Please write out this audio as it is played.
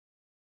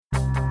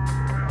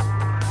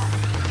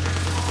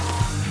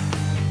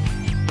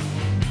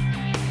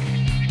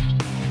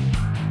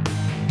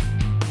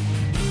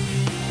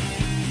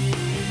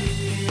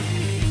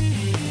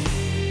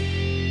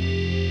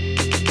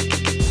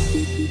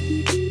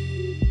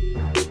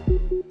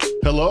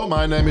Hello,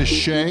 my name is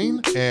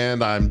Shane,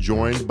 and I'm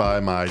joined by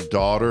my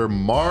daughter,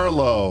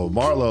 Marlowe.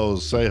 Marlowe,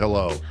 say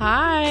hello.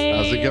 Hi.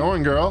 How's it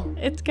going, girl?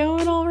 It's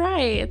going all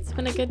right. It's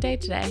been a good day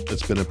today.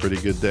 It's been a pretty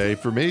good day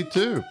for me,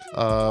 too.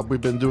 We've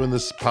been doing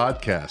this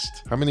podcast.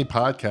 How many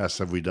podcasts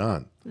have we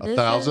done?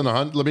 1,000,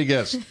 100? Let me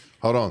guess.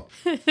 Hold on.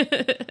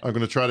 I'm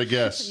going to try to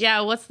guess. Yeah,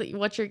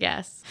 what's your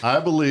guess? I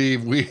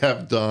believe we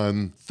have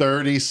done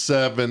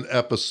 37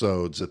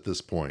 episodes at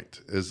this point.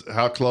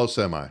 How close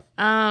am I?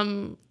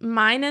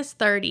 Minus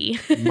 30.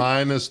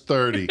 Minus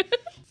 30.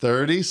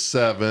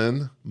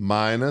 37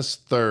 minus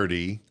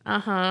 30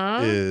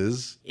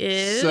 is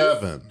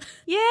 7.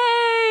 Yay!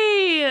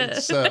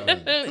 It's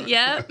 7.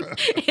 Yep.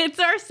 It's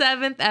our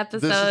 7th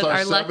episode, This is our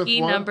our 7th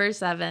lucky one? number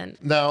 7.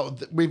 Now,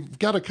 we've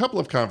got a couple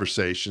of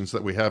conversations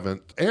that we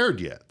haven't aired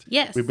yet.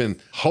 Yes. We've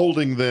been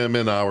holding them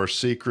in our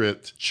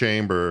secret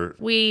chamber.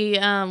 We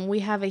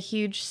have a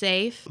huge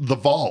safe. The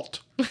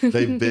vault.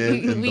 They've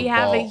been in the vault. We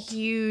have a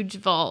huge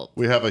vault.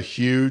 We have a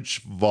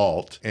huge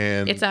vault.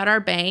 And It's at our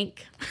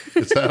bank.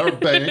 it's at our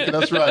bank.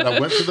 That's right. I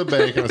went to the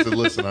bank and I said,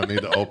 listen, I need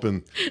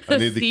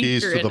the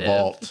keys to the Secretive.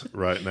 vault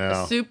right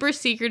now. Super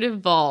secretive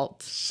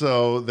vault.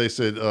 So they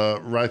said,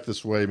 right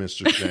this way,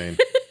 Mr. Shane.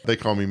 They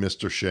call me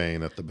Mr.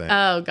 Shane at the bank.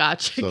 Oh,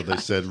 gotcha. So they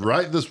said,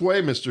 right this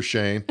way, Mr.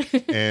 Shane.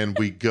 And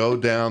we go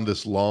down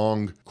this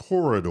long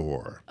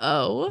corridor.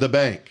 Oh. The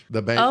bank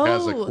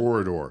has a Oh.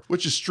 corridor,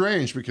 which is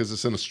strange because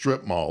it's in a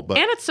strip mall. But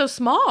And it's so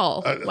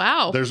small.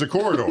 Wow. there's a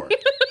corridor.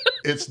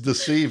 It's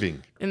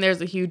deceiving. And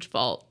there's a huge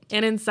vault.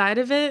 And inside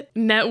of it,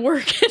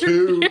 network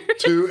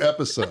Two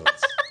episodes,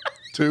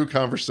 2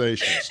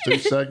 conversations, 2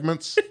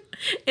 segments.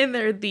 And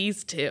there are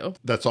these 2.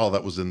 That's all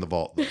that was in the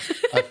vault, though.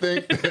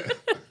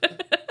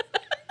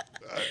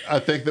 I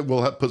think that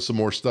we'll put some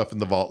more stuff in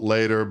the vault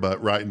later,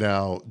 but right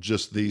now,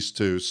 just these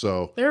 2.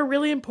 So They're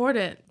really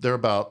important. they're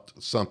about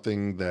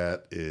something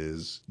that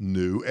is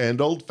new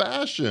and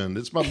old-fashioned.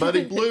 It's my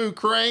buddy Blue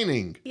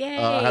Kraning. Yay.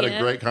 I had a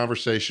great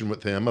conversation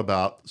with him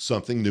about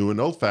something new and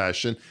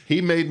old-fashioned. He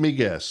made me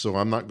guess, so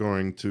I'm not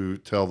going to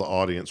tell the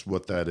audience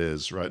what that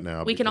is right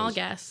now. We can all because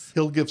guess.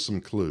 He'll give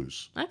some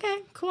clues.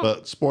 Okay, cool.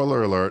 But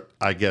spoiler alert,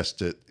 I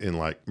guessed it in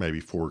like maybe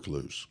 4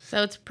 clues.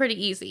 So it's pretty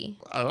easy.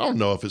 I don't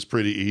know if it's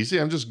pretty easy.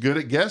 I'm just good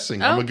at guessing.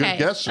 I'm a good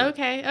guesser.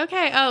 Okay.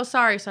 Oh,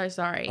 sorry.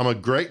 I'm a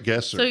great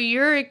guesser. So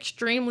you're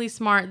extremely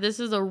smart. This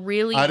is a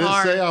really I didn't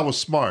hard. say I was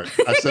smart.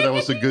 I said I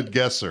was a good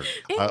guesser.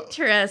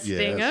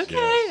 Interesting. Yes,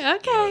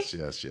 Okay.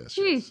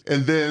 Yes.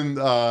 And then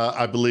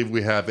I believe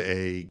we have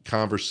a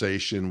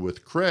conversation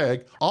with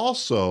Craig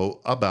also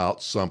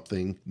about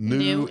something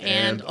new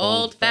and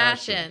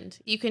old-fashioned.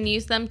 You can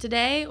use them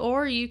today,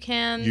 or you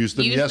can Use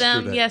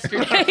them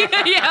yesterday.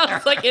 Yeah,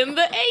 it's like in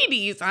the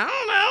 80s. I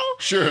don't know.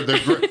 Sure,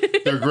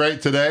 they're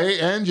great today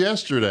and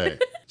yesterday.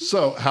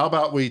 So how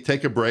about we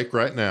take a break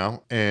right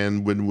now,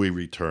 and when we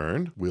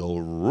return, we'll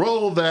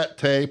roll that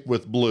tape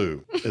with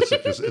Blue.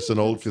 It's an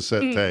old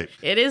cassette tape.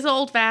 It is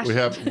old-fashioned.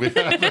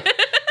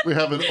 We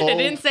have an old. I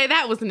didn't say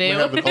that was new.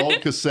 We have an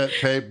old cassette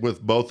tape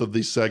with both of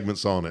these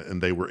segments on it,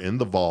 and they were in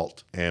the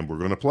vault, and we're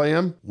going to play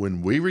them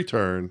when we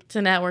return.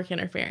 To network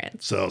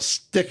interference. So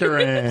stick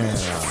around.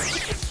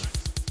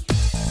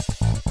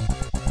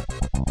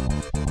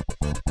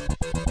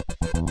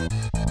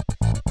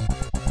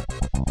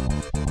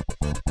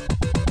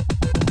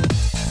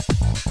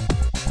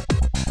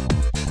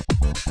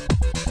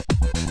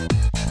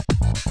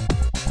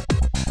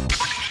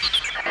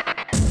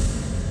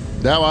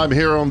 Now I'm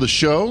here on the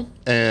show,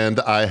 and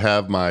I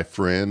have my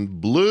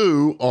friend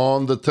Blue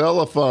on the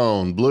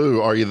telephone.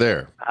 Blue, are you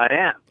there? I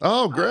am.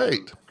 Oh,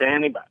 great.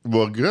 Standing by.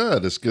 Well,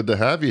 good. It's good to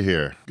have you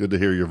here. Good to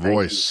hear your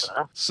voice. Thank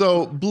you, sir.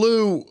 So,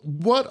 Blue,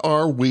 what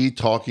are we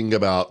talking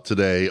about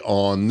today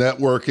on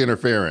network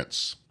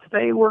interference?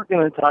 Today we're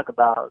going to talk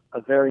about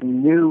a very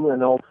new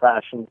and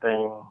old-fashioned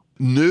thing.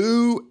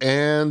 New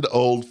and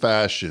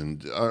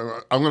old-fashioned.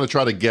 I'm going to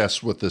try to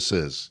guess what this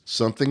is.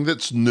 Something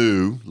that's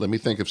new. Let me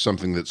think of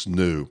something that's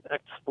new.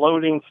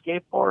 Exploding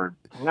skateboard?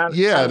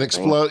 Yeah, an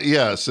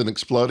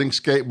exploding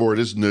skateboard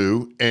is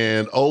new,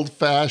 and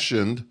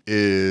old-fashioned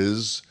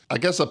is, I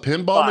guess, a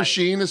pinball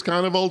machine is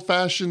kind of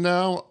old-fashioned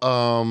now.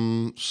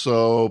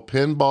 So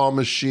pinball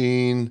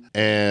machine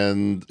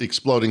and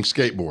exploding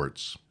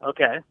skateboards.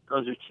 Okay,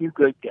 those are 2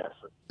 good guesses.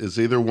 Is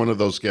either one of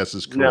those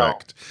guesses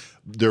correct? No.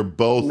 They're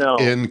both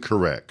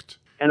incorrect.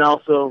 And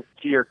also,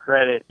 to your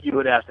credit, you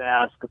would have to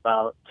ask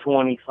about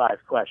 25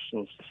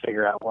 questions to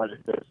figure out what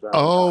it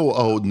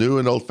is. New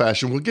and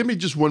old-fashioned. Well, give me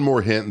just one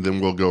more hint, and then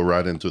we'll go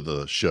right into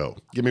the show.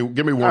 Give me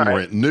one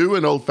more hint. New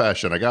and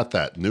old-fashioned. I got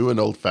that. New and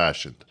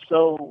old-fashioned.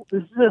 So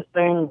this is a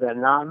thing that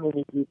not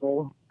many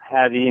people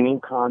have any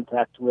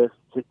contact with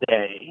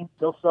today.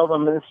 They'll sell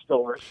them in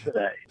stores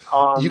today.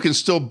 You can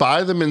still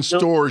buy them in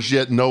stores,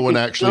 yet no one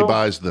actually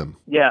buys them.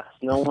 Yes,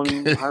 no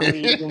one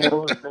hardly even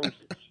knows them.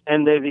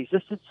 And they've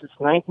existed since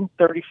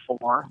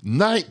 1934.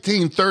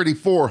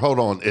 1934. Hold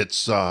on.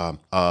 It's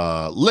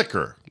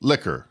liquor.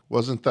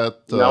 Wasn't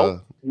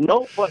that?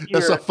 No, but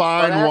it's a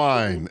fine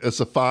wine. It's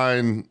a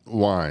fine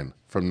wine.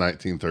 from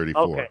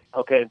 1934.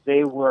 Okay.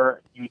 They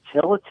were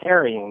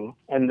utilitarian,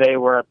 and they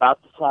were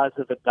about the size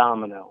of a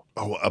domino.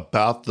 Oh,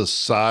 about the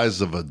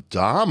size of a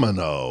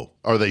domino.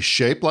 Are they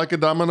shaped like a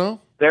domino?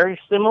 Very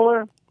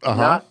similar. Uh-huh.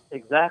 Not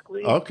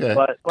exactly. Okay.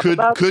 But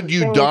Could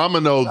you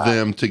domino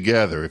them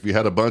together if you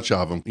had a bunch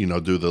of them?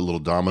 Do the little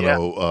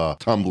domino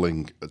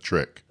tumbling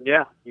trick.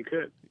 Yeah, you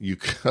could. You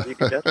could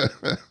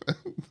definitely.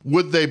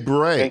 Would they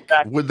break? In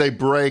fact, would they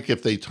break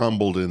if they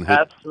tumbled and hit?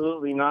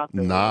 Absolutely not. They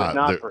would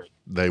not break.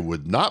 They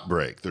would not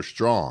break. They're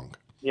strong.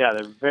 Yeah,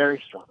 they're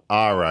very strong.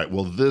 All right.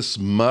 Well, this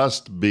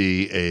must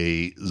be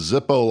a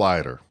Zippo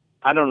lighter.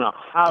 I don't know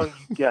how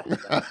you guessed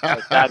that.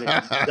 But that is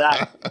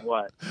exactly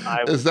what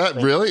I was Is that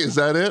thinking. really? Is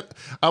that it?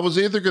 I was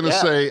either going to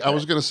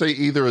say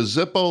either a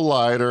Zippo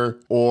lighter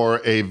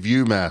or a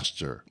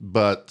Viewmaster,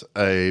 but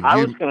I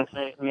was going to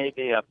say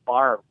maybe a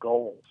bar of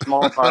gold,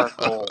 small bar of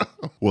gold.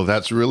 Well,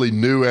 that's really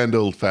new and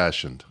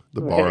old-fashioned. The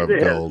bar of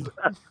gold.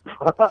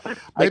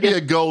 Maybe a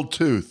gold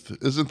tooth.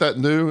 Isn't that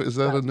new? Is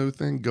that a new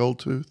thing? Gold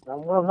tooth?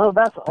 Well, no,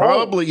 that's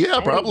probably. old. Yeah,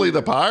 probably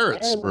the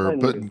pirates were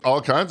putting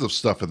all kinds of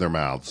stuff in their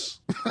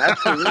mouths.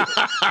 Absolutely.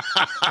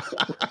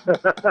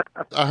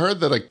 I heard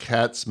that a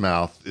cat's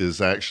mouth is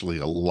actually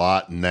a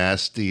lot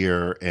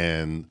nastier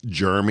and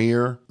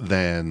germier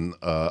than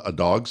a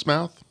dog's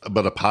mouth,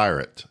 but a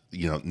pirate,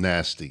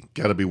 nasty.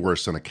 Got to be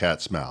worse than a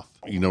cat's mouth.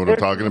 You know what I'm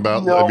talking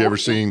about? Have you ever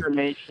seen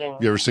one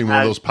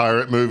of those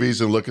pirate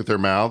movies and look at their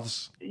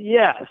mouths?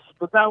 Yes,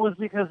 but that was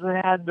because they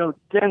had no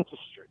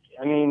dentistry.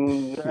 I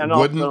mean, and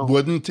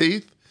wooden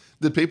teeth?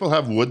 Did people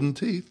have wooden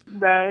teeth?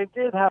 They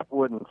did have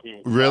wooden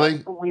teeth.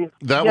 Really?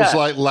 That was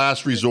like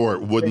last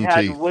resort, wooden teeth.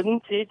 They had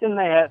wooden teeth, and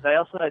they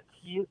also had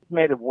teeth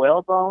made of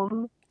whale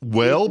bone.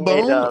 Whale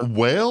bone?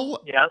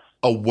 Whale? Yes.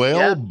 A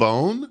whale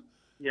bone?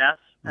 Yes.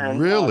 And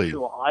really?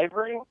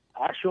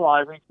 Actual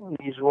ivory.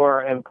 These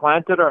were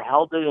implanted or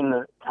held in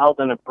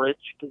a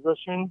bridge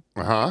position.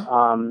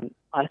 Uh-huh.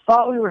 I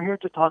thought we were here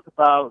to talk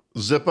about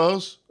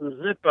Zippos,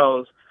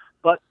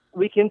 but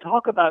we can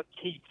talk about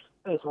teeth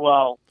as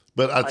well.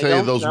 But I tell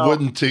you, those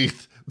wooden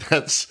teeth,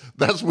 that's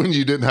when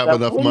you didn't have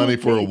enough money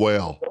for a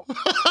whale.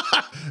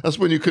 That's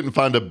when you couldn't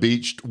find a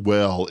beached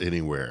whale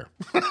anywhere.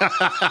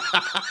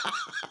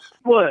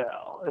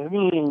 Well, I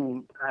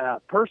mean, a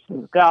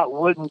person's got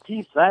wooden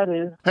teeth, that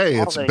is. Hey,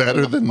 it's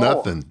better than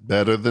nothing.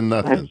 Better than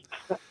nothing.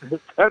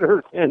 It's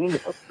better than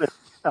nothing.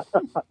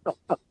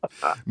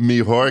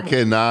 Mejor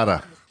que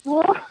nada.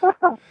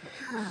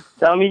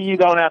 Tell me you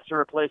don't have to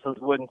replace those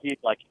wooden teeth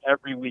like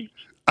every week.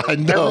 I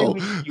know.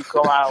 Every week you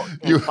go out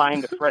and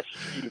find a fresh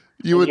teeth.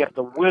 You have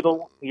to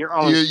whittle your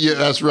own teeth. Yeah,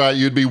 that's right.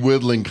 You'd be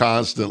whittling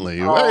constantly.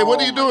 Hey, what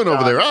are you doing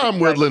over there? I'm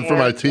whittling for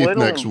my teeth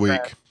next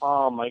week.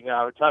 Oh, my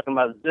God. We're talking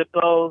about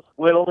Zippos,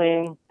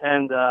 whittling,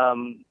 and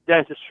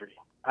dentistry.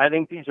 I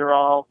think these are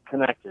all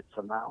connected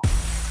somehow.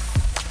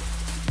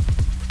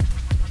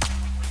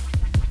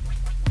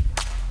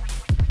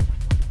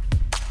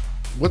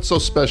 What's so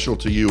special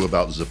to you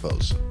about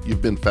Zippos?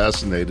 You've been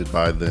fascinated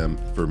by them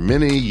for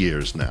many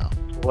years now.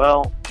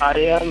 Well, I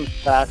am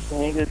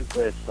fascinated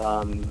with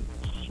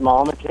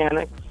small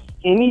mechanics.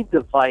 Any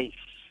device,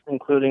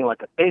 including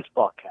like a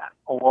baseball cap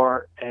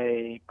or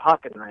a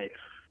pocket knife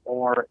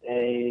or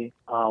a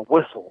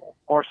whistle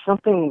or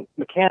something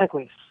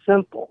mechanically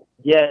simple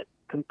yet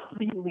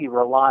completely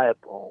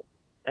reliable.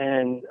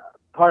 And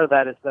part of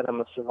that is that I'm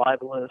a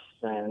survivalist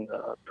and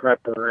a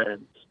prepper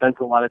and spent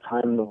a lot of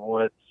time in the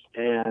woods.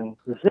 And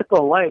the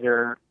Zippo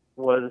lighter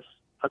was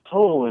a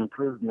total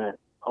improvement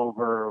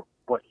over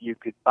what you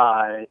could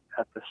buy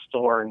at the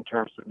store in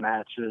terms of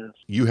matches.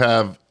 You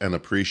have an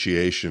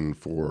appreciation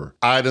for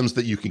items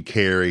that you can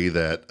carry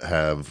that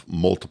have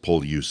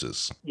multiple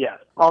uses. Yes.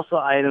 Also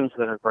items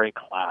that are very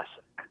classic.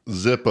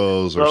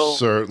 Zippos are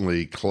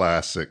certainly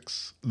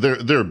classics.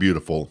 They're a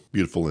beautiful,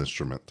 beautiful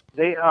instrument.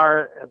 They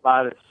are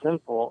about as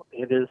simple.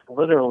 It is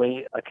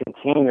literally a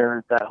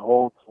container that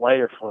holds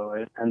lighter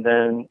fluid and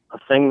then a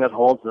thing that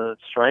holds a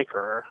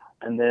striker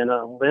and then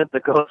a lid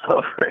that goes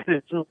over it.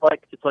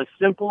 It's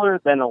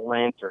simpler than a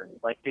lantern,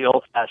 like the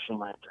old-fashioned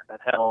lantern that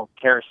held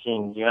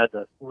kerosene. You had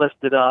to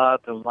lift it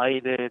up and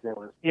light it. It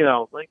was,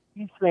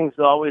 these things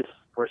always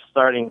were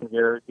starting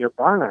your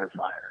barn on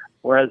fire.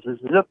 Whereas the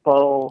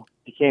Zippo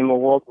became a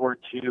World War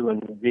II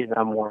and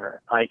Vietnam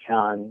War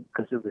icon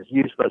because it was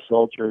used by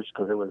soldiers,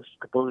 because it was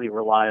completely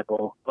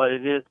reliable. But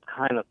it is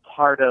kind of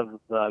part of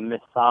the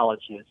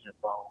mythology of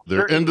Zippo.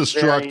 They're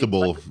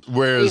indestructible,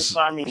 whereas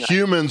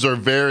humans are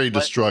very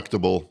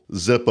destructible.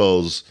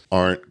 Zippos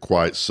aren't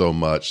quite so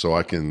much, so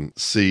I can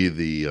see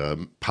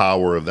the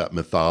power of that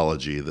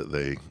mythology that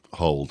they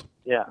hold.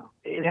 Yeah,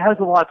 it has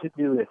a lot to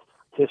do with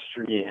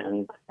history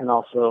and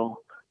also,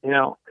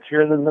 if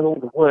you're in the middle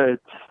of the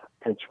woods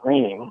and it's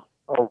raining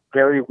or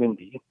very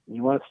windy,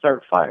 you want to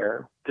start a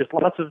fire, there's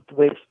lots of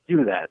ways to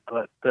do that.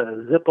 But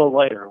the Zippo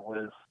lighter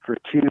was, for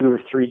 2 or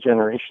 3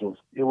 generations,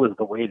 it was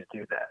the way to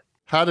do that.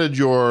 How did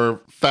your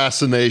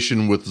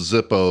fascination with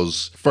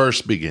Zippos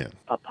first begin?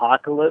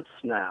 Apocalypse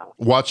Now.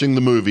 Watching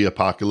the movie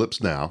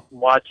Apocalypse Now.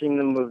 Watching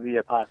the movie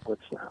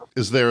Apocalypse Now.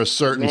 Is there a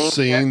certain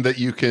scene that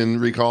you can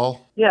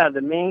recall? Yeah,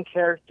 the main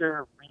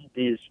character reads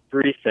these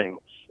briefings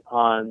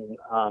on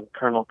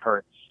Colonel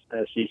Kurtz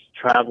as he's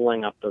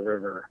traveling up the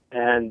river.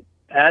 And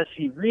as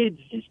he reads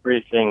these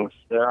briefings,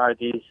 there are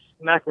these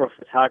macro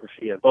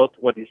photography of both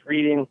what he's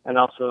reading and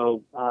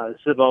also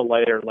Zippo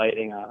later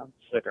lighting a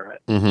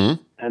cigarette.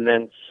 Mm-hmm. And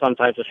then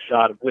sometimes a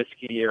shot of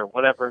whiskey or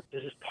whatever.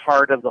 This is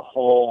part of the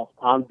whole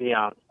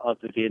ambiance of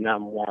the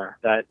Vietnam War,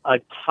 that a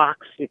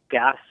toxic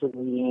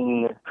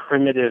gasoline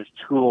primitive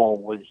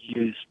tool was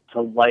used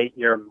to light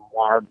your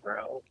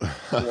Marlboro.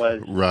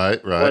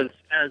 Right. Was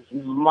as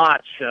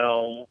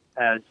macho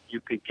as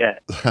you could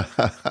get.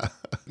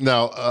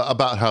 Now,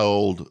 about how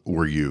old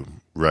were you,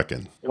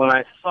 reckon? When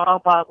I saw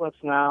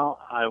Apocalypse Now,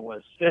 I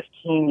was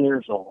 15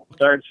 years old.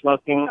 Started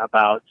smoking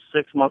about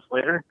 6 months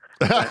later.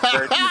 I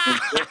started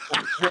using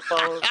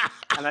Zippos,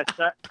 and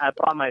I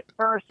bought my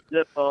first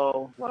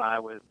Zippo when I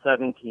was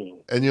 17.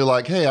 And you're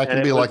like, hey, I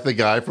can be like the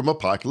guy from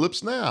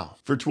Apocalypse Now.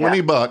 For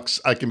 $20,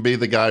 I can be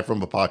the guy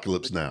from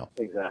Apocalypse Now.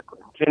 Exactly.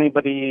 If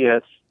anybody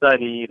has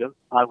studied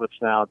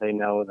Apocalypse Now, they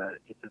know that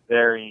it's a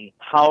very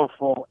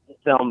powerful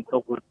film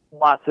filled with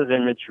lots of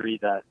imagery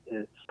that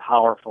is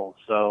powerful.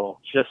 So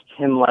just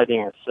him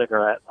lighting a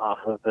cigarette off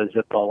of the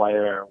Zippo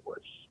lighter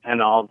and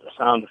all the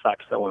sound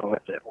effects that went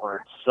with it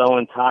were so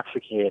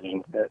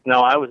intoxicating that,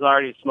 no, I was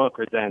already a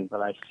smoker then,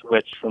 but I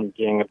switched from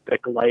being a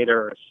big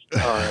lighter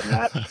or a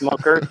match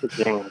smoker to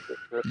being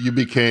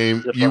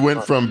you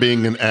went from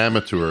being an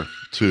amateur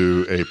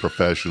to a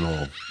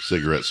professional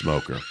cigarette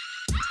smoker.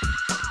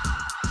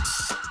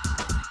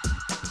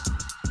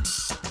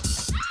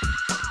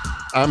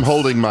 I'm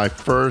holding my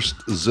first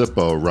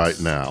Zippo right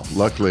now.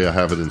 Luckily, I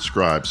have it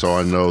inscribed, so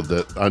I know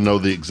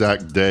the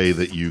exact day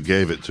that you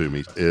gave it to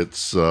me.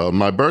 It's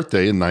my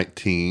birthday in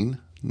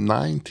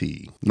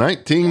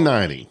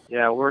 1990.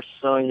 Yeah, we're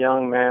so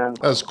young, man.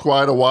 That's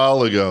quite a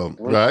while ago,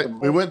 right?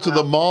 We went to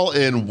the mall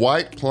in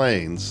White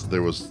Plains.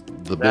 There was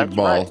the big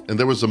mall, right. And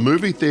there was a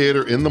movie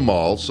theater in the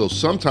mall. So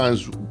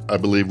sometimes I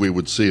believe we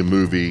would see a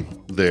movie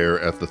there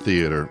at the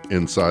theater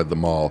inside the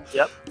mall.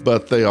 Yep.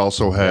 But they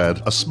also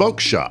had a smoke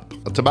shop,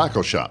 a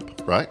tobacco shop,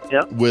 right?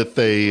 Yep. With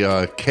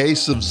a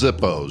case of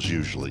Zippos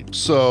usually.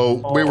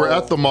 So we were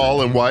at the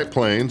mall in White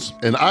Plains,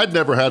 and I'd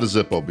never had a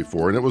Zippo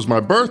before, and it was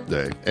my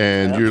birthday.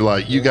 And you're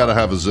like, you got to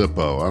have a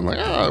Zippo. I'm like,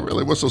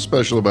 really? What's so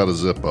special about a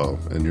Zippo?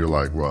 And you're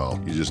like,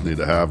 well, you just need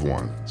to have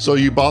one. So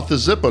you bought the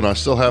Zippo, and I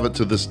still have it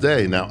to this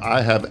day. Now,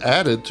 I have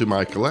added to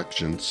my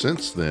collection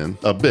since then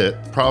a bit,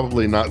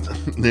 probably not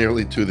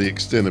nearly to the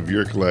extent of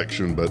your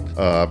collection, but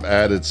I've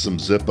added some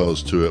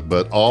Zippos to it.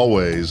 But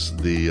always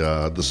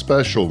the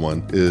special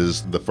one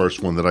is the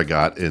first one that I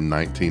got in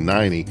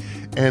 1990,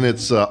 and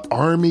it's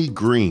Army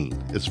Green.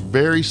 It's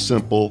very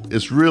simple.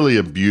 It's really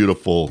a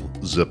beautiful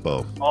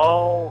Zippo.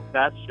 Oh,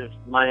 that's just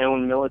my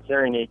own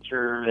military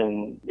nature,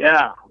 and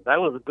yeah,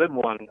 that was a good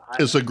one.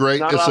 It's a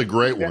great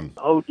one.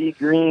 OD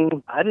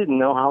Green. I didn't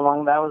know how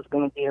long that was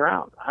going to be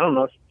around. I don't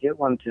know if you get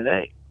one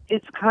today.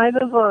 It's kind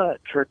of a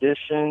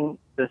tradition.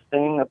 The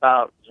thing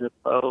about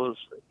Zippos,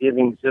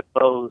 giving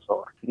Zippos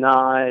or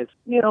knives,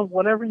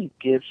 whatever you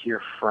give to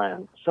your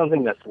friend,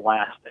 something that's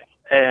lasting.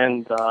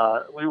 And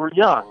we were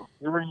young.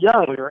 We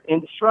were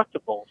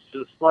indestructible.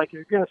 Just like, if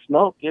you're going to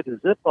smoke, get a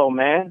Zippo,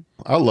 man.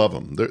 I love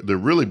them. They're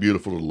really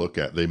beautiful to look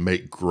at. They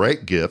make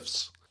great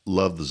gifts.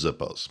 Love the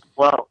Zippos.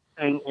 Well,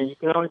 and you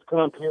can always come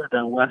up here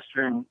to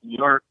Western New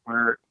York,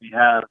 where we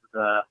have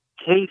the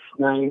case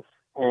knife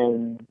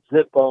and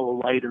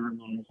Zippo lighter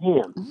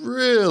museum.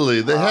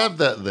 Really? They have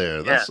that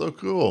there. That's so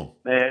cool.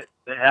 They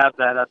have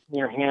that up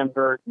near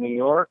Hamburg, New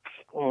York,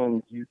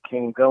 and you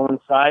can go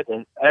inside,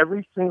 and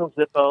every single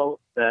Zippo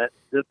that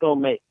Zippo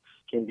makes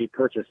can be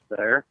purchased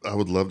there. I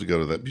would love to go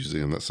to that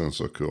museum. That sounds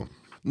so cool.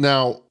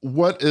 Now,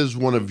 what is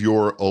one of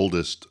your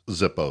oldest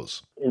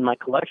Zippos? In my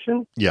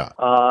collection? Yeah.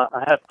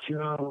 I have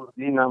two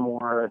Vietnam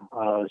War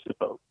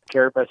Zippos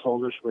carried by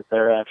soldiers with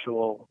their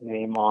actual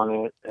name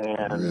on it.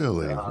 And,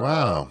 really?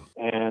 Wow.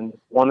 And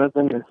one of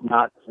them is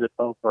not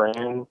Zippo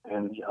brand,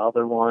 and the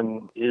other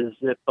one is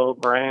Zippo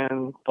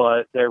brand,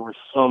 but there were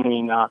so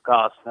many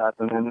knockoffs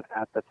happening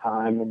at the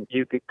time, and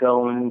you could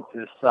go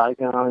into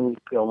Saigon, you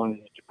could go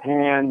into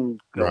Japan, you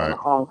could go into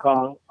Hong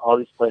Kong, all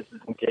these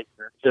places, and get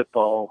your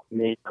Zippo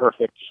made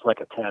perfect, just like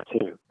a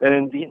tattoo. Then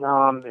in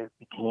Vietnam, it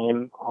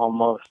became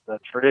almost a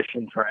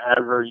tradition for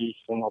every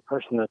single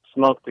person that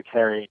smoked to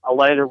carry a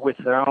lighter with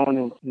their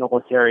own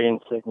military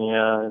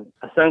insignia. And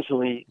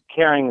essentially,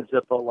 carrying a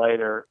Zippo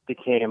lighter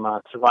became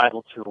a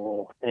survival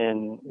tool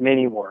in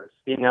many wars: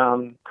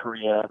 Vietnam,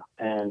 Korea,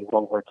 and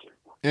World War II.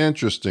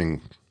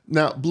 Interesting.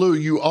 Now, Blue,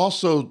 you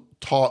also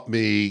taught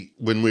me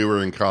when we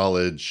were in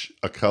college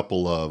a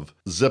couple of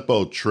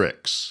Zippo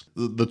tricks.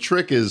 The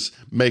trick is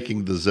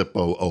making the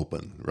Zippo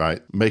open,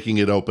 right? Making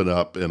it open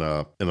up in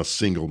a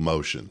single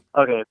motion.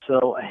 Okay,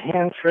 so a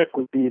hand trick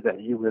would be that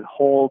you would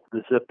hold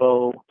the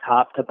Zippo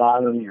top to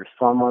bottom, your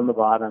thumb on the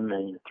bottom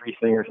and your 3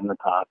 fingers on the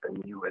top,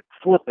 and you would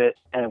flip it,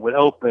 and it would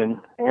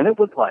open, and it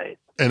would light.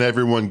 And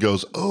everyone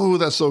goes, "Oh,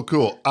 that's so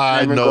cool.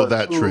 I know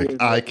that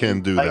trick. I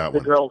can do that the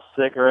one." girl's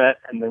cigarette,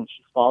 and then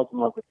she falls in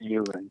love with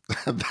you, and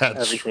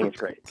That's everything's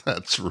great.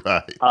 That's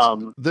right.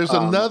 There's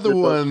another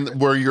one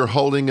where you're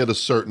holding it a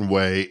certain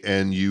way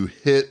and you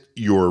hit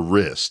your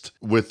wrist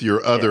with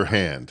your other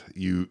hand.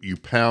 You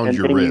pound and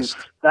your wrist.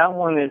 That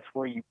one is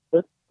where you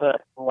put the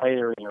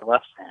lighter in your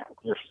left hand,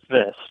 your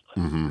fist.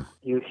 Mm-hmm.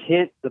 You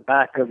hit the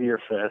back of your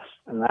fist,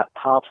 and that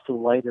pops the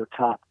lighter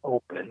top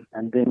open,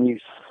 and then you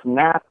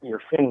snap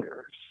your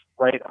fingers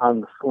right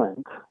on the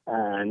flint,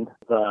 and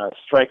the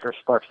striker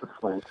sparks the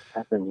flint,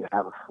 and then you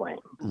have a flame.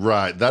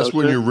 Right. That's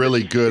when you're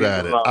really good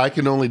at it. I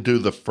can only do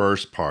the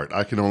first part.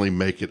 I can only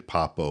make it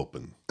pop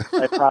open.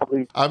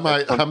 I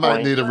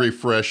might need a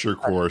refresher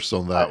course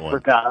on that one.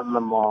 I've forgotten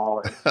them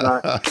all. It's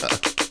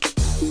not...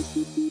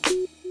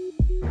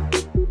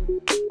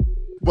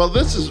 Well,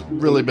 this has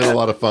really been a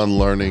lot of fun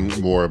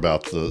learning more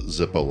about the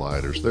Zippo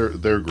lighters.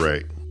 They're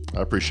great.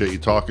 I appreciate you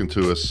talking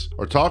to us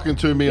or talking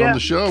to me on the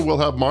show. We'll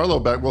have Marlowe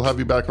back. We'll have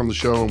you back on the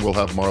show, and we'll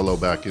have Marlowe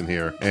back in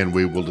here, and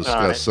we will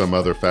discuss some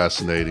other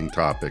fascinating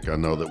topic. I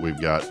know that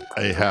we've got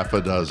a half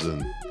a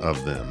dozen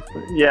of them.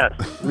 Yes,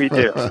 we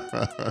do.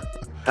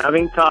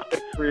 Having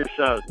topics for your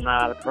show is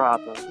not a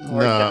problem.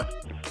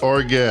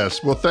 Or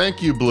guests. Well,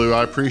 thank you, Blue.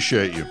 I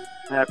appreciate you.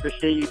 I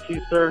appreciate you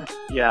too, sir.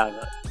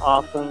 Yeah,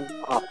 awesome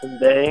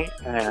day,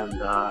 and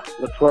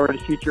look forward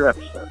to future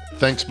episodes.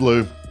 Thanks,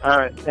 Blue. All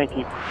right, thank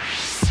you.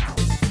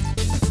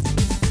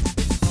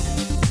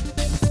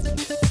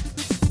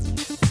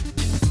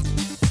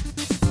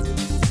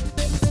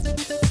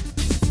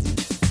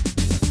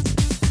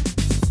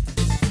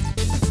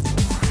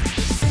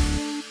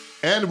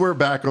 And we're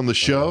back on the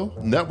show.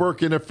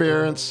 Network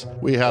interference.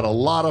 We had a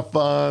lot of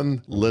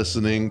fun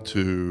listening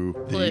to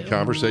the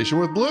conversation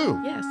with Blue.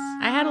 Yes,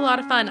 I had a lot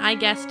of fun. I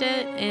guessed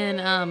it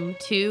in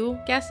 2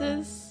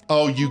 guesses.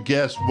 Oh, you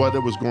guessed what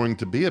it was going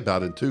to be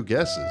about in 2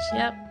 guesses.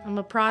 Yep, I'm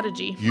a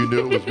prodigy. You knew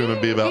it was going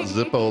to be about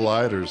Zippo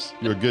lighters.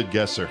 You're a good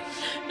guesser.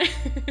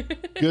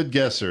 Good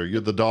guesser.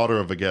 You're the daughter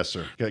of a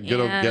guesser. Got good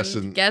old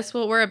guessing. Guess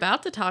what we're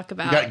about to talk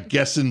about. You got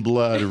guessing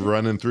blood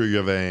running through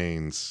your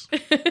veins.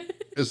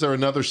 Is there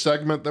another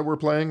segment that we're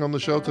playing on the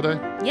show today?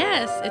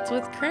 Yes, it's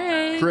with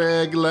Craig.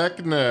 Craig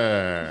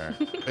Lechner.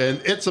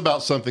 And it's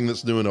about something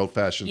that's new and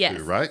old-fashioned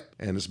too, right?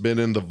 And it's been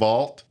in the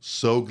vault.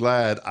 So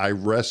glad I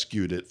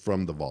rescued it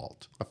from the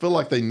vault. I feel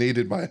like they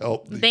needed my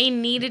help. They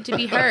needed to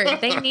be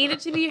heard. They needed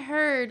to be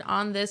heard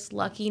on this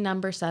lucky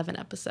number 7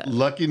 episode.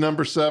 Lucky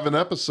number 7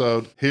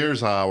 episode.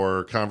 Here's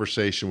our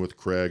conversation with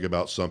Craig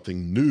about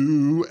something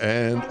new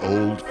and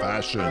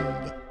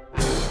old-fashioned.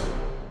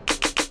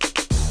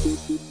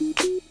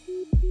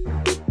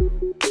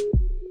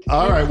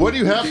 All right, what do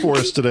you have for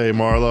us today,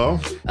 Marlowe?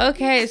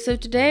 Okay, so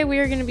today we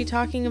are going to be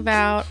talking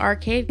about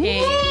arcade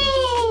games.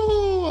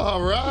 Woo!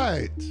 All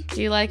right.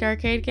 Do you like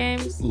arcade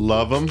games?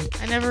 Love them.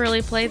 I never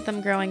really played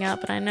them growing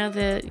up, but I know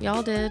that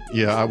y'all did.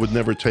 Yeah, I would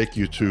never take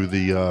you to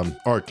the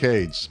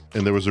arcades,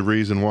 and there was a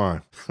reason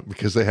why.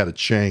 Because they had a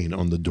chain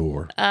on the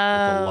door with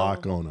a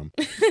lock on them.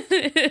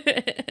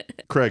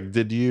 Craig,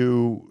 did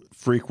you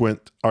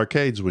frequent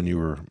arcades when you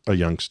were a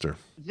youngster?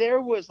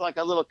 There was like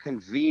a little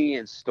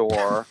convenience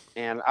store,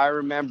 and I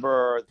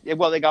remember,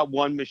 they got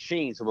one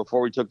machine. So before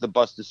we took the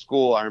bus to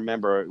school, I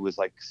remember it was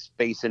like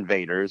Space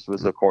Invaders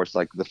was, of course,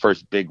 like the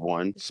first big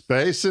one.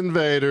 Space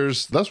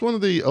Invaders. That's one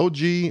of the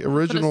OG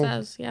original. That's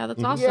what it says. Yeah,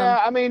 that's awesome.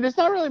 Yeah, I mean, there's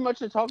not really much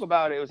to talk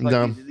about. It was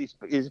like these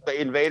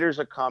invaders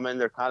are coming.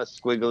 They're kind of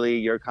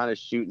squiggly. You're kind of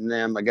shooting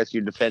them. I guess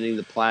you're defending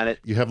the planet.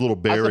 You have little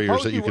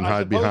barriers that you can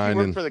hide behind.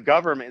 You work for the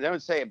government. They don't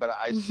say it, but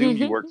I assume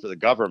you work for the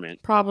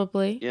government.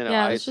 Probably.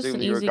 I it's just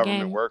an easy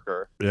game.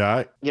 Worker.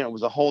 Yeah. It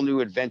was a whole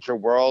new adventure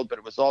world, but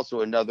it was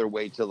also another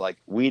way to like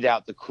weed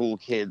out the cool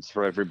kids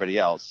for everybody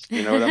else.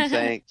 You know what I'm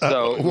saying?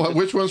 So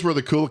which ones were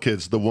the cool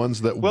kids? The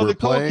ones that were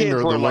playing or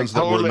the ones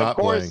that were not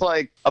playing?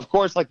 Of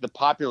course, the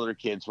popular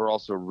kids were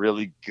also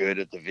really good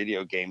at the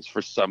video games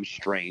for some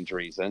strange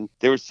reason.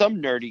 There were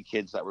some nerdy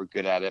kids that were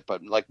good at it,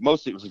 but like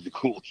mostly it was the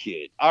cool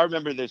kid. I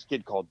remember this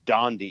kid called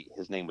Dondi.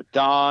 His name was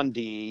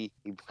Dondi.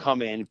 He'd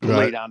come in,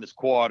 lay down his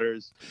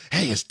quarters.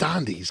 Hey, it's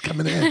Dondi. He's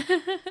coming in.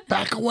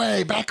 Back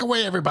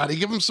away, everybody.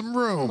 Give him some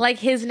room. Like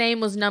his name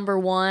was number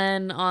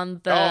 1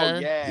 on the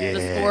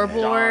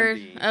scoreboard.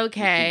 Dondi.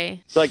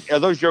 Okay. It's like, are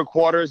those your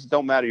quarters?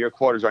 Don't matter. Your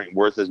quarters aren't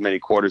worth as many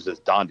quarters as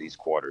Dondi's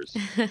quarters.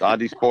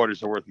 Dondi's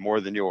quarters are worth more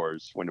than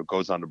yours when it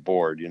goes on the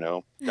board,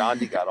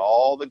 Dondi got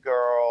all the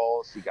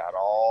girls. He got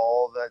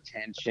all the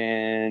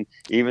attention.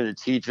 Even the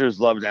teachers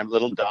loved him.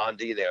 Little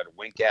Dondi, they would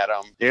wink at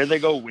him. There they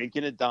go,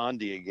 winking at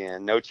Dondi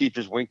again. No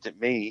teachers winked at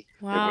me.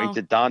 Wow. They winked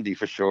at Dondi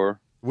for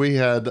sure. We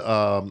had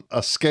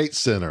a skate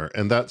center,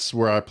 and that's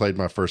where I played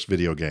my first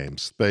video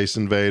games. Space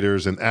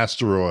Invaders and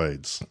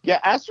Asteroids. Yeah,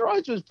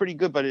 Asteroids was pretty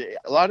good, but a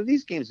lot of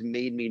these games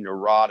made me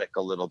neurotic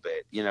a little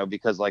bit,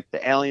 because like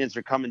the aliens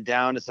are coming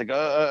down. It's like,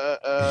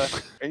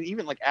 and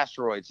even like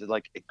Asteroids,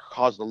 it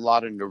caused a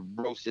lot of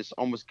neurosis,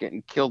 almost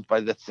getting killed by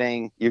the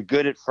thing. You're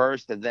good at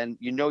first, and then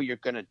you're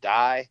going to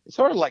die. It's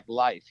sort of like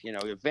life,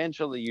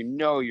 eventually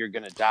you're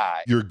going to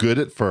die. You're good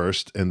at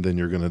first, and then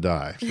you're going to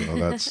die. So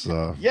that's...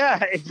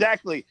 Yeah,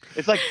 exactly.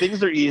 It's like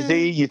things are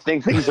easy. You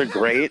think things are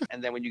great,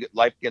 and then when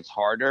life gets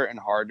harder and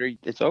harder,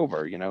 it's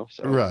over,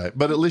 So. Right,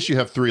 but at least you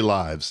have 3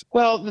 lives.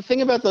 Well, the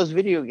thing about those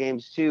video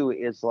games too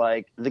is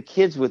like the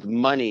kids with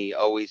money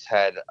always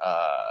had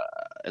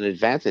an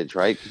advantage,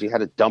 right? Because you had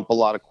to dump a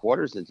lot of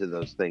quarters into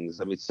those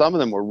things. I mean, some of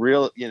them were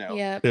real,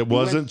 Yep. It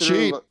wasn't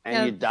cheap,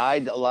 and you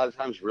died a lot of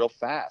times real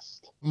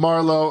fast.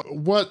 Marlowe,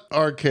 what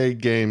arcade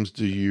games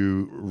do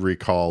you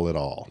recall at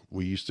all?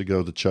 We used to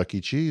go to Chuck E.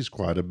 Cheese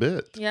quite a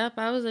bit. Yep,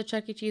 I was a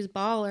Chuck E. Cheese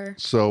baller.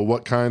 So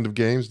what kind of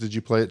games did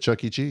you play at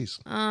Chuck E. Cheese?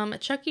 At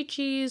Chuck E.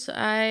 Cheese,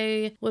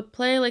 I would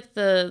play like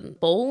the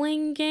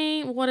bowling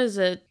game. What is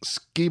it?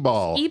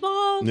 Skee-ball.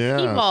 Skee-ball? Yeah,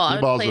 Skee-ball.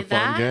 Skee-ball's a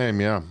fun game,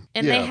 yeah.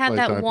 And yeah, they had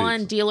that Playtime one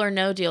Pizza. Deal or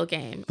No Deal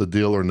game. The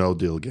Deal or No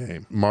Deal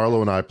game.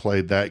 Marlowe and I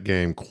played that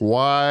game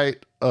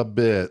quite a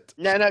bit.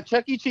 Now,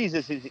 Chuck E. Cheese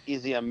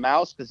is he a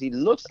mouse? Because he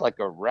looks like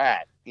a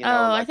rat.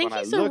 I think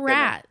he's a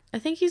rat. I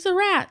think he's a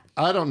rat.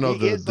 I don't know He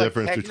the is, like,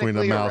 difference between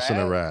a technically a mouse and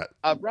a rat.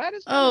 A rat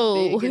is kind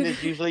of big and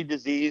is usually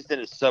diseased in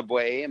a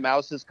subway. A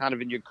mouse is kind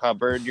of in your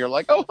cupboard. You're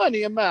like, oh,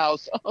 honey, a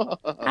mouse.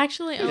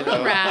 Actually, I'm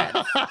a rat.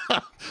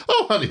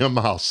 Oh, honey, a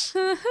mouse.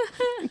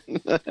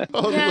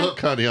 Look,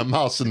 honey, a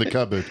mouse in the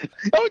cupboard.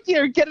 Oh,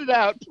 dear, get it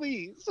out,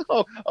 please.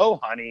 Oh,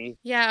 honey.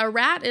 Yeah, a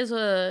rat is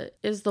the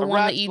one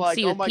that you'd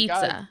see with pizza.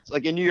 God. It's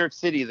like in New York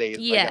City, they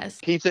like a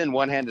pizza in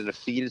one hand and a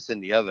fetus in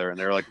the other, and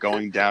they're like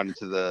going down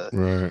into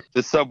the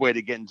subway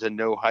to get into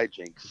no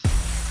hijinks.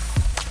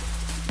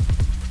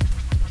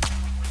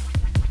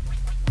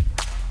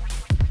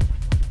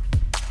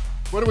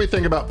 What do we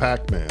think about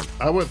Pac-Man?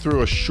 I went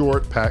through a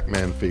short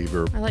Pac-Man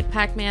fever. I like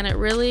Pac-Man. It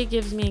really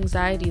gives me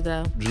anxiety,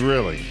 though.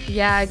 Really?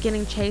 Yeah,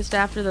 getting chased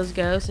after those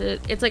ghosts.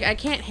 It's like I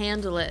can't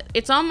handle it.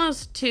 It's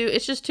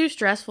just too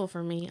stressful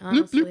for me,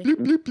 honestly.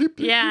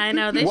 Yeah, I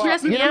know. They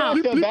stress me out.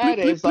 What I feel bad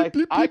is, like,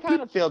 I kind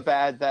of feel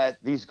bad that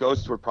these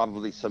ghosts were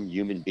probably some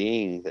human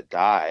being that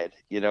died.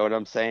 You know what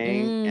I'm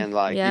saying? And,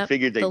 like, you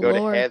figured they'd go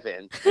to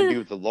heaven and be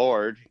with the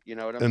Lord. You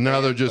know what I'm saying? And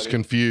now they're just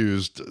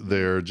confused.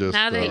 They're just...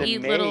 Now they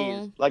eat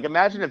little... Like,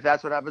 imagine if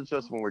that's what happens to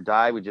us when we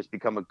die. We just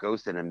become a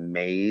ghost in a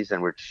maze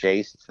and we're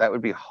chased. That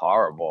would be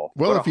horrible.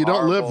 Well, if you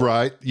don't live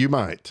right, you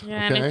might.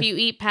 Yeah, and if you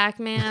eat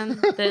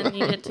Pac-Man, then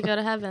you get to go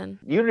to heaven.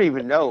 You don't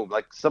even know.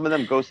 Like, some of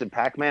them ghosts in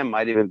Pac-Man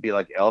might even be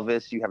like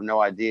Elvis. You have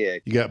no idea.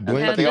 You got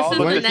This is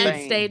the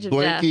next stage of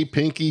Blinky, death.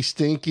 Pinky,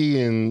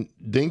 Stinky, and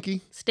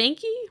Dinky.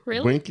 Stinky?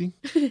 Really? Winky.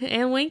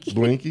 And Winky?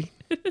 Blinky.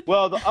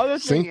 Well, the other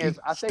thing Stinky, is,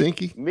 I think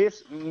Stinky.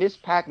 Miss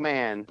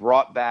Pac-Man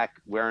brought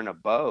back wearing a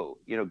bow.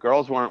 You know,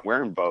 girls weren't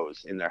wearing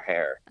bows in their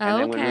hair. And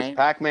then when Miss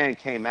Pac-Man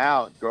came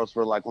out, girls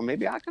were like, well,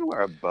 maybe I can wear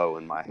a bow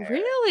in my hair.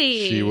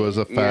 Really? She was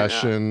a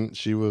fashion.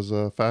 She was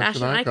a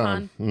fashion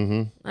icon.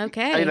 Mm-hmm.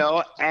 Okay. You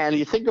know, and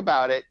you think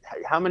about it,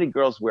 how many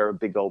girls wear a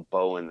big old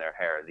bow in their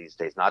hair these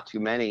days? Not too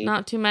many.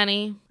 Not too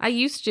many. I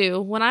used to.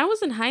 When I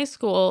was in high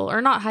school,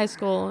 or not high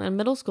school, in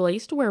middle school, I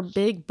used to wear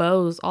big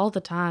bows all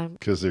the time.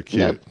 Because they're cute.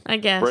 Yep. I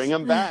guess. Bring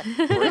them back.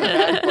 Bring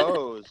back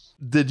bows.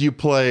 Did you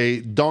play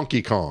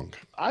Donkey Kong?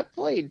 I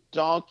played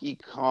Donkey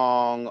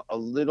Kong a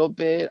little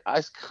bit.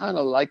 I kind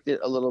of liked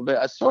it a little bit.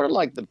 I sort of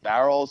like the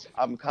barrels.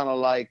 I'm kind of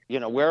like, you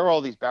know, where are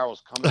all these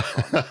barrels coming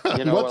from?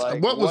 You know,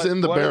 what was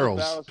in the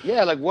barrels?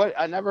 Yeah, like what?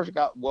 I never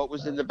forgot what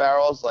was in the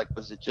barrels. Like,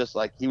 was it just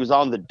like he was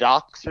on the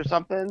docks or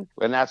something?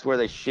 And that's where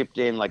they shipped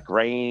in like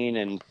grain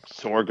and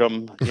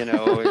sorghum, you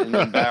know, in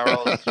the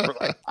barrels.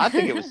 I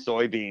think it was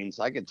soybeans.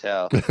 I could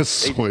tell.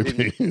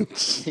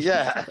 Soybeans.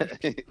 Yeah,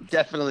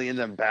 definitely in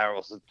them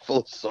barrels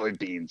full of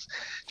soybeans.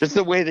 Just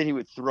the way that he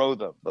would throw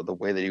them, or the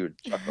way that he would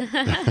chuck them.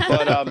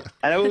 But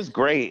and it was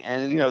great.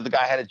 And you know, the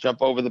guy had to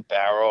jump over the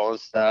barrel and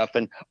stuff.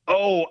 And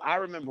I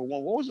remember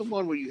one. What was the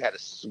one where you had to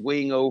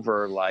swing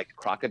over like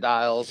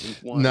crocodiles?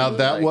 Now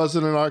that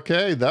wasn't an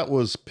arcade. That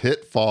was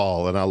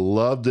Pitfall, and I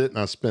loved it. And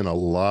I spent a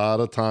lot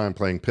of time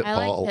playing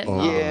Pitfall,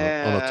 on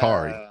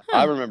Atari.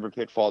 I remember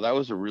Pitfall. That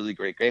was a really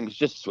great game. It's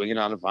just swinging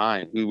on a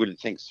vine. We wouldn't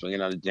think swinging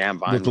on a damn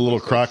vine. With the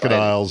little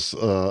crocodiles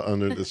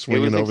under the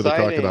swinging over the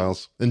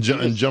crocodiles and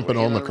jumping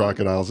on the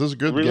crocodiles. It was a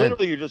good game.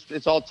 Literally,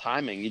 it's all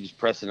timing. You're just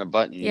pressing a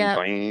button.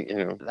 Yeah. You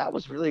know, that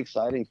was really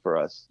exciting for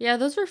us. Yeah,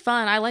 those were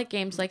fun. I like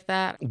games like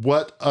that.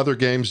 What other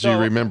games do you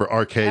remember?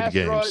 Arcade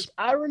games.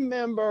 I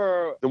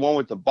remember the one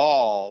with the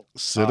ball.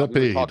 Centipede.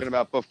 We were talking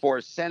about before,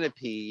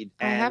 Centipede.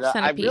 And I have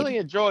Centipede. I really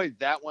enjoyed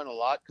that one a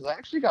lot because I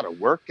actually got a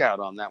workout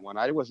on that one.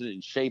 I wasn't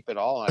in shape shape at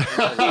all. And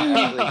I think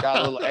I actually got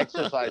a little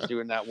exercise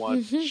doing that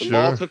one. The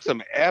ball took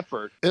some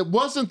effort. It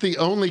wasn't the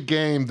only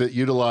game that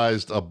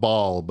utilized a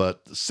ball,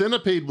 but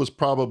Centipede was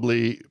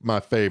probably my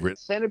favorite.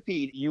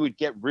 Centipede, you would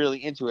get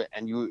really into it,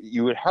 and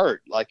you would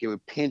hurt. Like it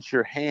would pinch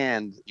your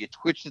hand. You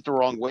twitched it the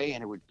wrong way,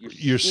 and it would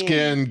your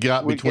skin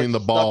got between the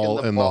ball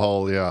and the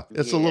hole. Yeah,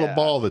 it's a little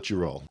ball that you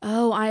roll.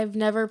 Oh, I've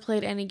never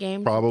played any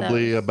games.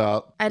 Probably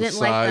about the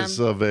size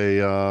of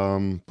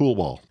a pool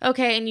ball.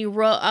 Okay, and you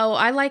roll. Oh,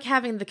 I like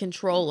having the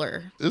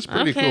controller. It's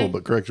pretty cool,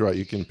 but Craig's right.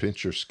 You can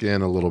pinch your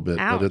skin a little bit.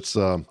 Ouch. But it's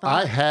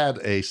I had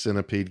a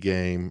Centipede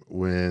game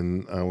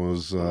when I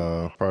was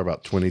probably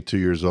about 22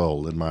 years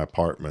old in my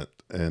apartment,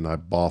 and I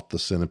bought the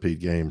Centipede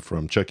game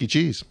from Chuck E.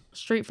 Cheese.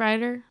 Street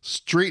Fighter?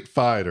 Street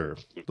Fighter.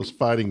 Those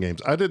fighting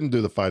games. I didn't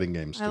do the fighting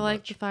games too I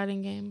like much. the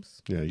fighting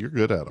games. Yeah, you're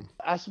good at them.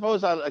 I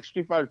suppose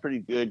Street Fighter is pretty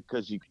good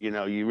because you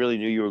really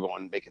knew you were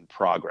making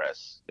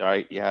progress.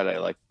 Right? You had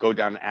to go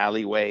down the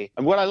alleyway.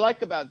 And what I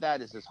like about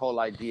that is this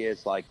whole idea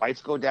is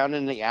fights go down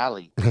in the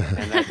alley.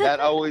 And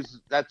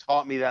that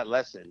taught me that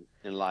lesson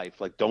in life.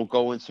 Don't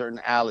go in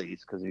certain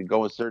alleys, because if you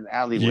go in certain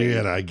alleyways,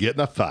 yeah, I get in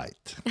a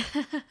fight.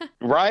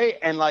 Right?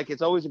 And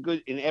it's always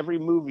in every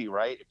movie,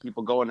 right? If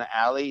people go in the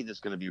alley, there's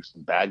going to be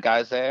some bad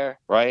guys there,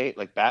 right?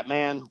 Like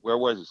Batman, where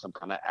was it? Some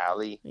kind of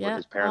alley where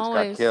his parents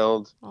got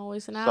killed.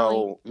 Always an alley.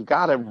 So you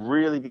got to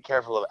really be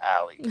careful of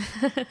alleys.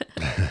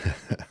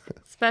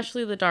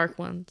 Especially the dark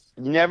ones.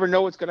 You never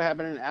know what's going to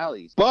happen in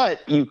alleys.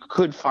 But you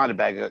could find a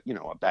bag of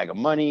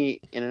money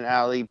in an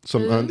alley.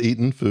 Some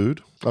uneaten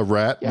food. A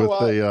rat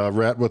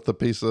with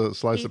a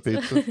slice of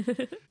pizza.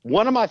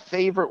 One of my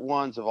favorite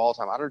ones of all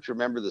time. I don't know if you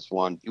remember this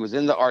one. It was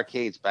in the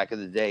arcades back in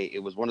the day. It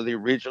was one of the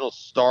original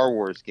Star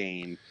Wars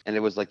games, and it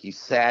was you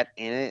sat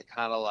in it,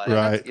 kind of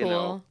right.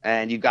 Cool.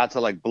 and you got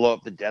to blow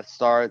up the Death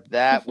Star.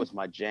 That was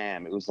my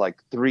jam. It was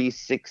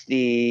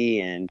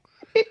 360 and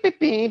beep, beep,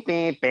 beep,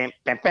 beep, beep,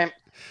 beep, beep.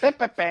 I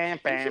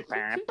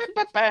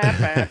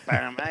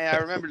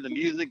remember the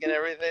music and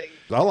everything.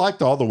 I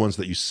liked all the ones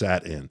that you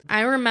sat in.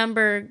 I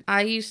remember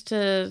I used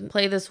to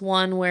play this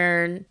one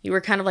where you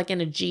were kind of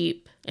in a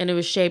Jeep, and it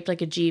was shaped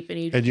like a Jeep,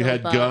 and you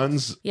had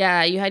guns.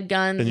 Yeah, you had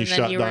guns, and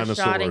then you were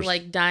dinosaurs.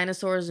 shooting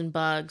dinosaurs and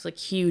bugs,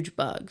 huge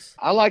bugs.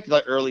 I liked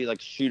the early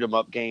shoot 'em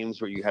up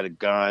games where you had a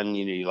gun.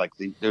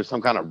 There was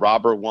some kind of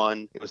robber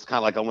one. It was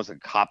kind of almost a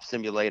cop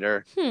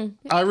simulator.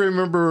 I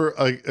remember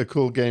a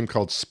cool game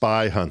called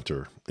Spy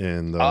Hunter.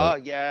 And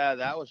yeah,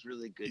 that was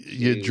really good too.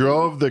 You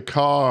drove the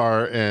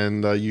car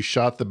and you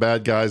shot the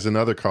bad guys in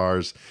other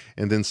cars,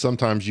 and then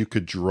sometimes you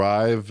could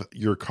drive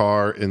your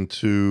car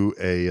into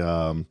a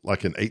an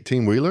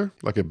 18-wheeler,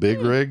 like a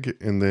big rig,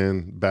 and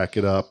then back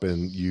it up,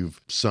 and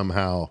you've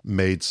somehow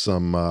made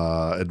some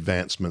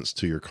advancements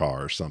to your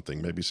car or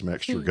something, maybe some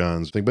extra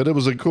guns. But it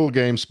was a cool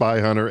game, Spy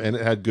Hunter, and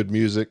it had good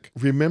music.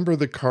 Remember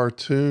the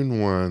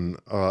cartoon one?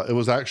 It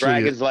was actually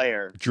Dragon's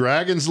Lair.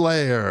 Dragon's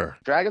Lair.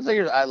 Dragon's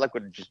Lair, I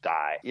would just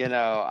die.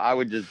 I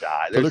would just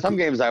die. There's some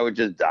games I would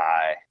just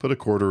die. Put a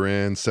quarter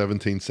in,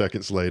 17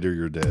 seconds later,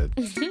 you're dead.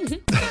 Here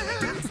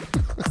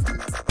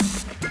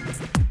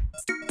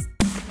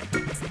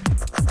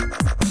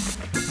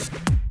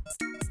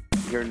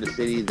in the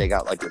city, they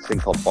got this thing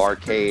called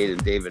Barcade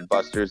and Dave &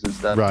 Buster's and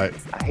stuff. Right.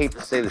 I hate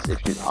to say this.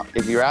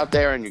 If you're out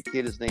there and your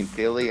kid is named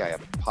Billy, I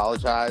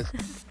apologize.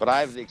 But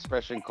I have the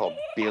expression called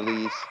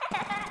Billies.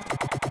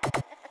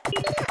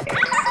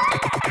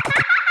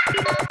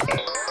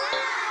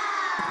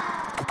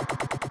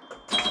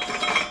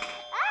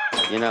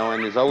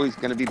 And there's always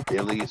going to be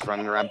Billies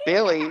running around.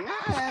 Billy,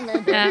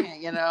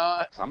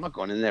 yeah. I'm not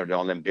going in there with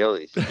all them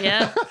Billies.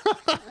 Yeah.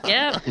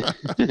 Yeah.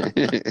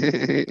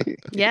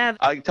 Yeah.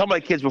 I tell my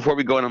kids before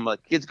we go in, I'm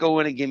like, kids, go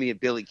in and give me a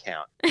Billy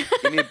count.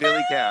 Give me a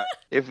Billy count.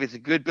 If it's a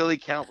good Billy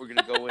count, we're going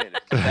to go in. If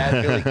it's a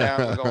bad Billy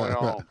count, we're going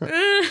home.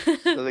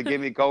 So they give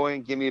me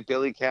a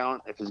Billy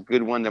count. If it's a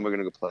good one, then we're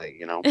going to go play,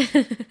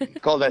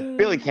 Call that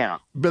Billy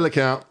count. Billy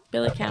count.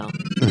 Billy count.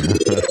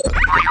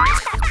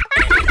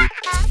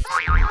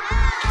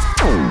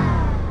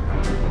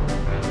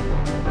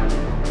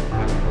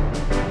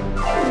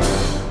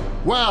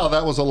 Wow,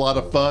 that was a lot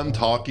of fun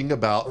talking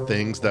about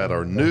things that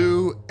are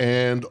new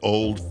and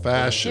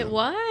old-fashioned. It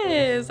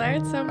was. I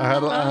had so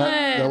much fun.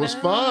 That was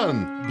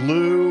fun.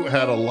 Blue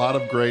had a lot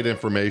of great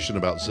information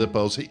about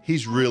Zippos.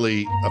 He's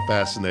really a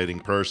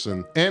fascinating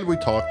person. And we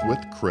talked with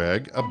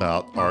Craig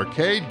about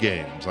arcade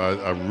games.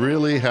 I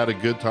really had a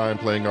good time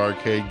playing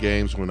arcade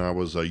games when I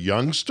was a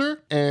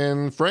youngster.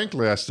 And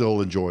frankly, I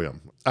still enjoy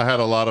them. I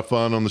had a lot of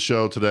fun on the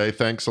show today.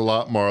 Thanks a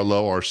lot,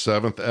 Marlowe, our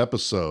 7th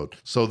episode.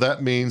 So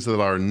that means that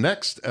our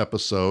next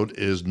episode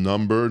is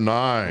number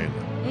 9.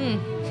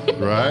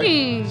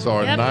 Right? So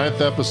our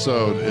 9th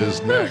episode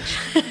is next.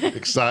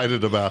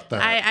 Excited about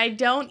that. I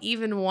don't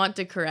even want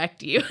to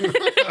correct you.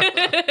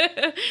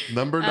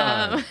 Number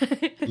 9.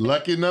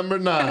 Lucky number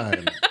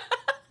 9.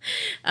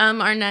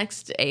 Our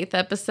next 8th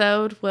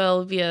episode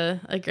will be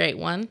a great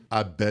one.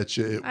 I bet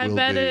you it will be. I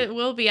bet it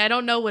will be. I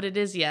don't know what it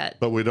is yet.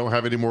 But we don't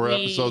have any more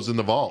episodes in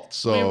the vault.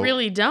 So we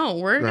really don't.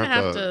 We're going to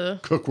have to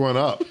cook one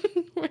up.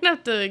 We're going to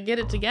have to get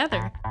it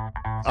together.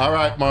 All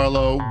right,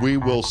 Marlowe, we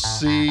will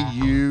see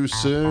you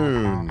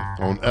soon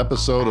on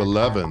episode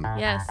 11.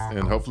 Yes.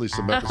 And hopefully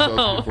some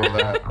episodes before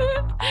that.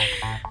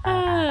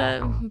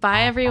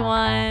 Bye,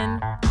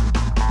 everyone.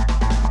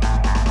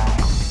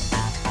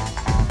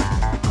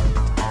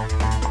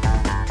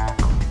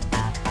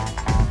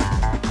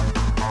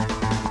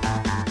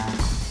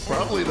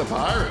 Probably the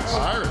pirates.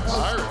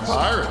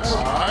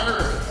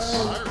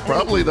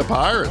 Probably the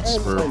pirates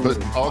for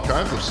putting all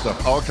kinds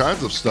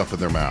of stuff in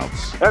their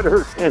mouths.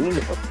 Better than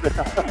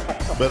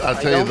But I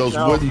tell you, those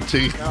wooden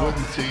teeth,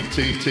 wooden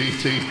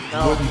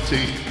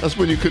teeth. That's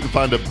when you couldn't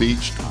find a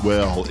beached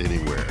well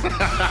anywhere.